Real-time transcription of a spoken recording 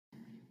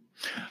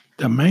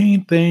The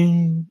main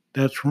thing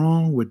that's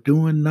wrong with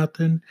doing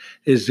nothing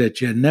is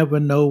that you never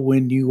know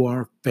when you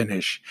are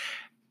finished.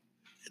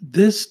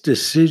 This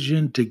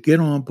decision to get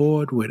on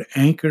board with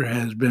Anchor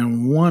has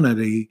been one of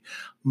the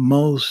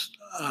most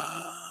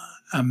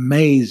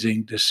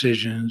amazing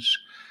decisions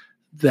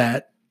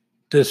that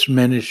this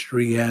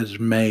ministry has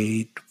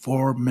made.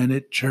 4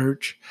 Minute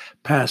Church,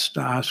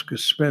 Pastor Oscar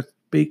Smith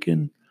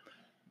speaking.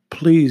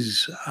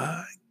 Please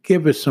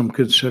give it some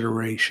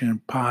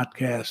consideration.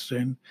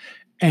 Podcasting.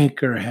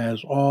 Anchor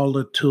has all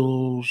the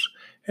tools.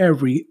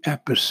 Every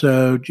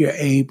episode, you're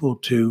able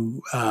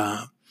to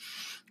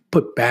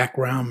put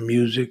background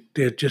music.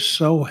 They're just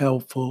so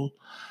helpful.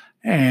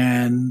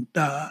 And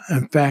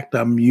in fact,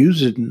 I'm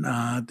using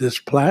this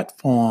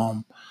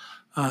platform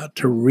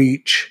to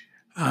reach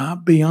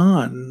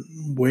beyond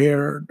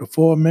where the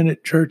 4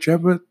 Minute Church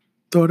ever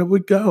thought it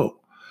would go.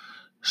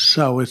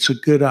 So it's a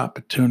good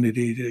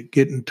opportunity to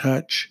get in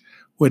touch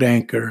with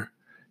Anchor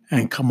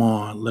and come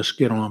on, let's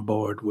get on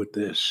board with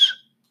this.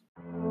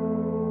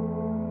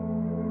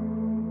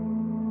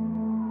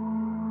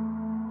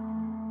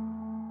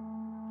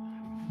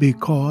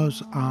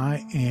 Because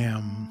I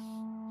am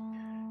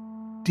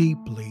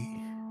deeply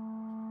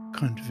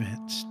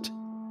convinced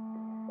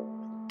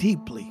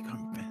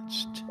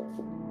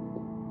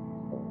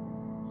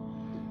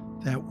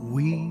that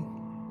we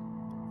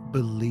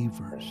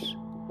believers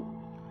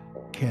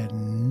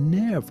can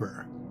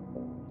never,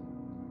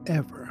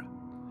 ever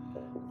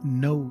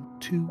know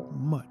too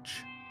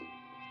much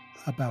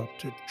about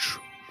the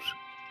truth.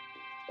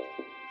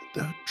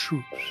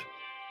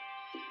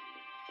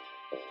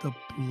 The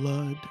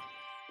blood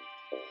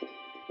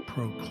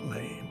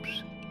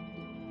proclaims.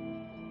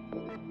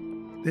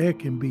 There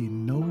can be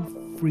no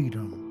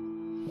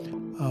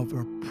freedom of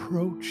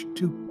approach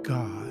to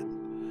God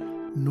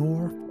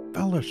nor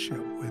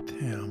fellowship with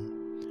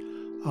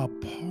Him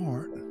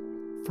apart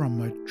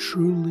from a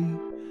truly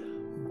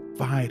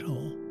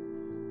vital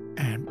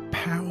and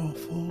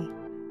powerful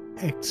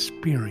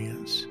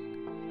experience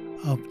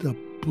of the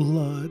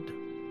blood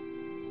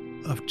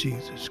of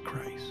Jesus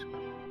Christ.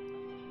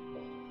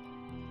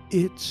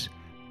 Its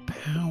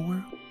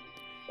power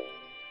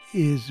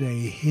is a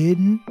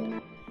hidden,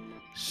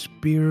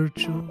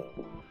 spiritual,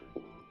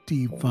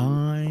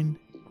 divine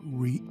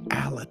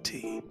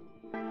reality,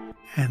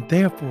 and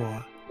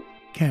therefore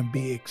can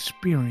be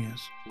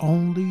experienced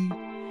only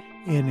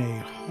in a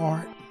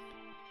heart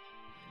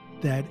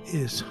that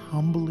is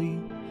humbly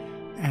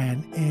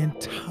and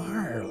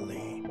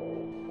entirely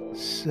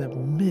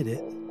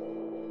submitted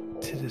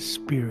to the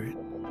Spirit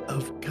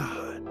of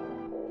God.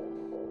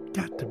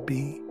 Got to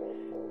be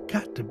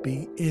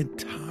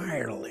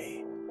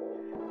entirely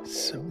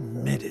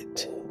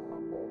submitted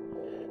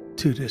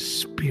to the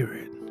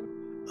Spirit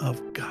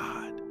of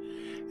God.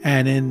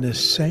 And in the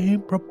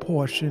same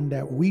proportion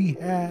that we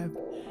have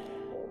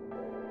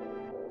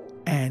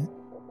an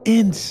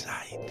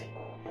insight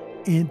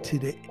into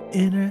the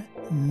inner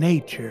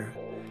nature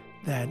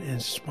that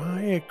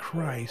inspired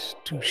Christ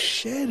to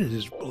shed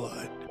His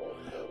blood,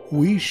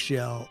 we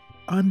shall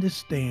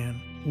understand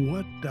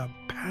what the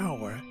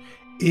power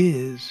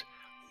is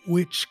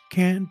which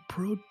can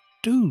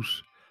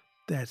produce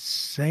that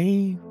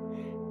same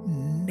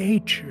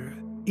nature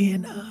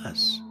in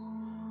us.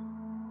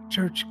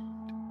 Church,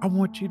 I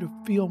want you to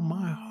feel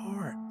my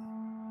heart.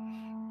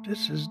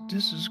 This is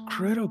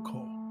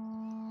critical.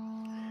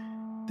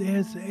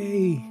 There's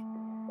a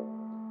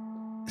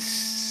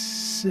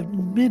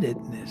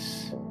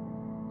submittedness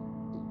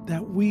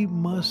that we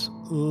must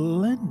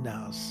lend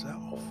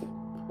ourselves,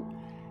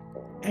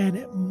 and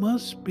it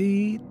must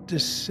be the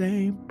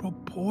same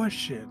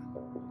proportion.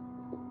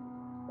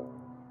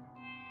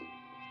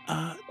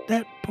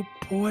 That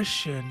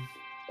proportion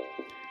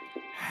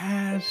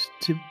has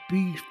to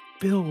be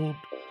filled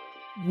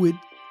with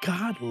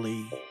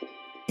godly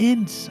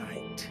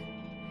insight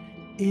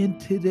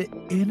into the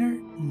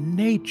inner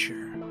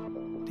nature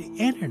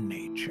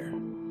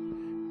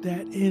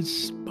that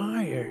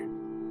inspired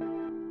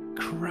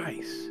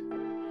Christ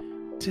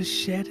to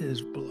shed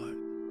His blood.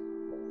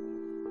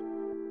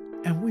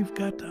 And we've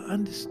got to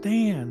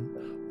understand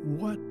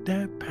what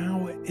that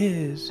power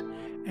is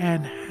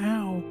and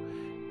how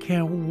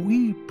can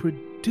we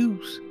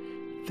produce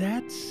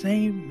that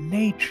same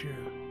nature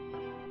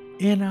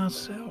in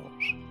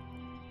ourselves.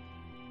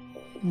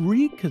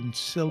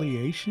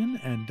 Reconciliation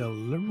and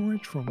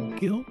deliverance from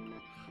guilt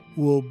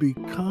will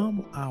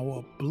become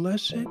our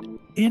blessed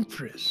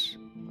interest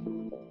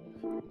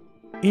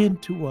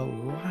into a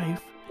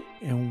life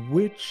in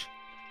which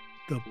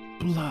the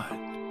blood,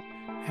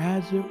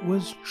 as it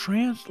was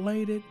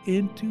translated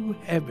into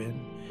heaven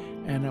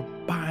and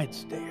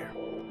abides there,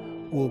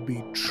 will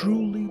be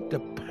truly the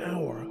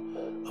power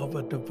of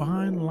a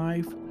divine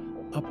life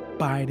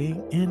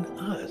abiding in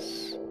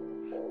us.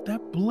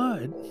 That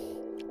blood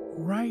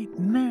right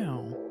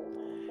now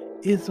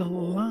is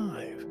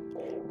alive.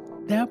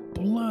 That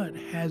blood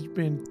has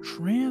been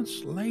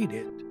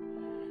translated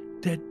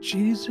that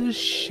Jesus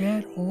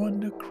shed on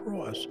the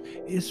cross.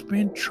 It's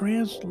been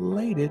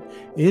translated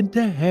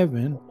into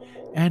heaven,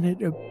 and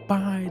it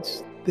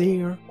abides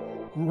there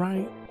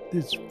right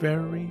this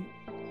very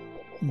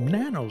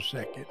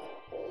nanosecond.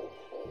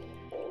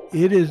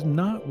 It is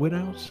not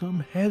without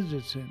some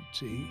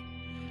hesitancy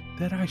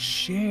that I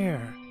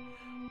share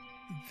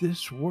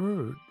this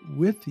word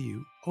with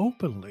you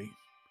openly.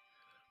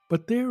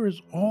 But there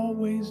is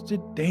always the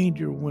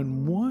danger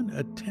when one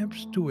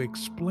attempts to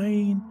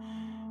explain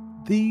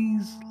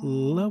these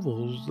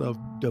levels of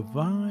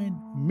divine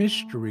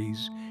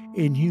mysteries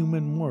in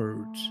human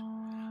words,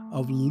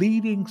 of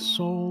leading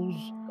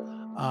souls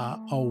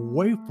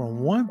away from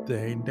one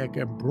thing that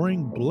can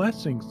bring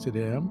blessings to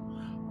them,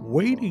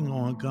 waiting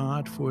on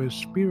God for His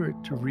Spirit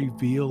to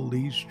reveal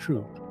these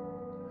truths.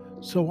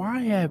 So I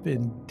have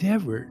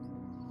endeavored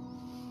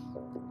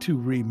to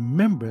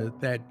remember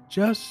that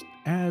just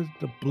as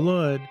the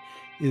blood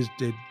is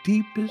the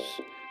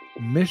deepest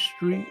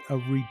mystery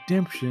of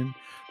redemption,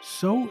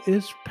 so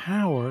its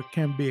power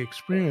can be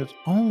experienced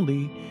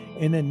only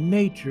in a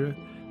nature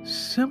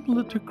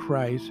similar to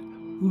Christ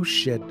who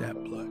shed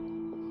that blood.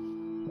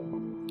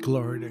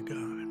 Glory to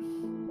God.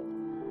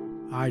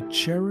 I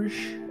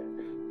cherish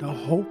the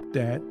hope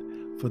that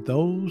for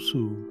those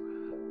who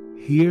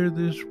hear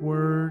this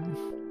word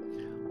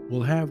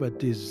will have a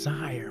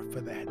desire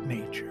for that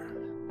nature.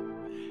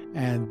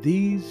 And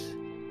these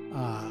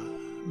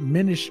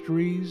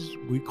ministries,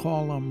 we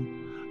call them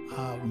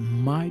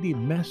mighty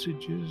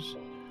messages,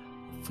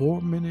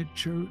 4-Minute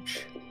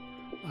Church,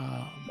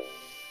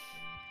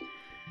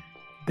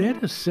 they're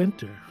the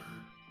center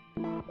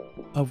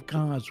of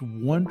God's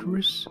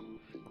wondrous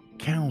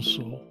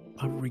counsel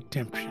of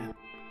redemption.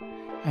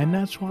 And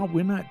that's why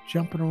we're not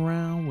jumping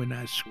around, we're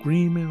not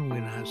screaming, we're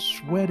not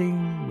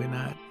sweating, we're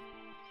not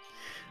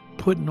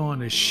putting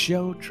on a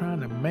show trying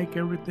to make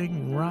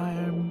everything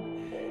rhyme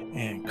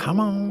and come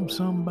on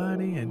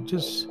somebody, and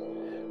just,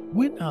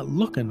 we're not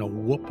looking to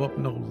whoop up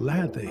no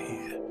lather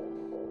here.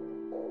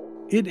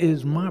 It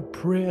is my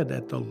prayer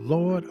that the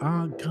Lord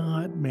our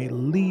God may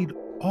lead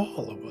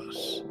all of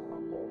us,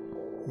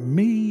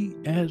 me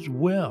as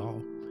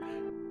well,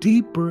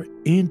 deeper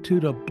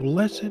into the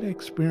blessed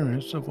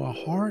experience of a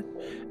heart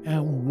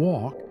and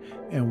walk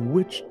in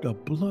which the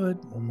blood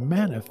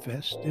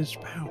manifests its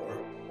power,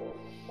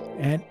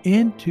 and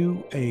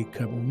into a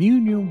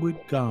communion with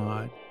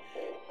God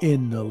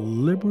in the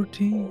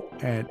liberty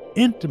and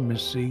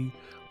intimacy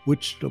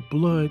which the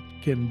blood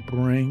can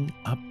bring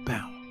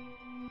about.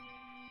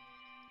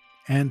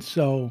 And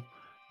so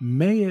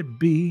may it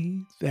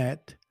be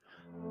that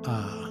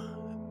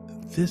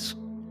this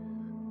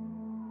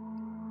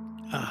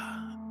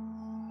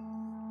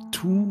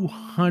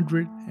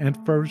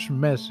 201st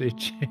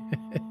message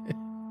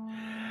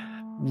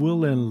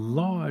will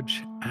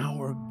enlarge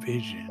our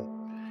vision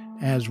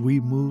as we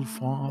move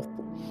forth.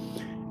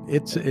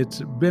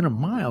 It's been a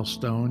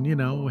milestone,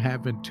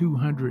 having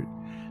 200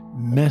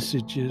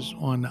 messages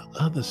on the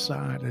other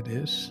side of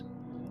this.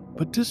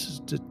 But this is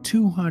the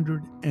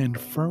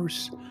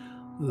 201st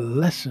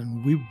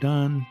lesson we've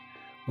done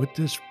with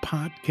this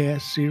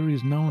podcast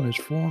series known as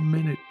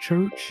 4-Minute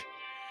Church.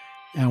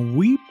 And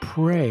we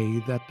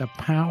pray that the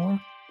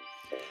power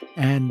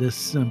and the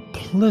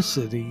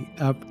simplicity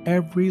of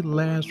every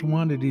last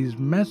one of these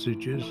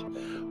messages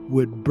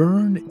would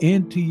burn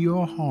into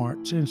your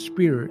hearts and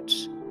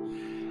spirits.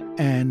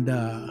 And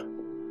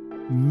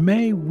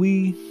may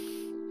we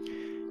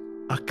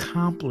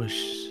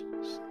accomplish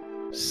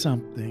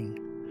something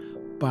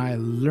by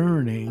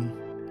learning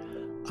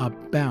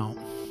about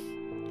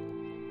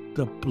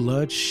the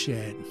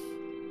bloodshed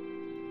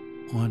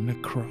on the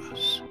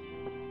cross.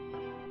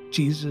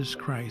 Jesus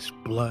Christ's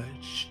blood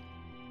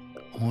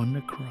on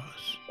the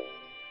cross.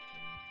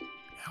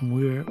 And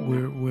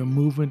we're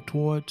moving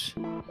towards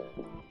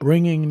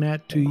bringing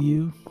that to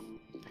you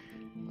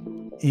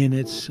in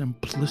its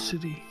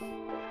simplicity.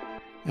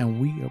 And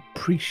we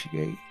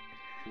appreciate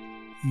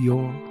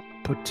your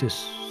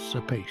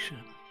participation.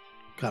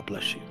 God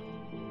bless you.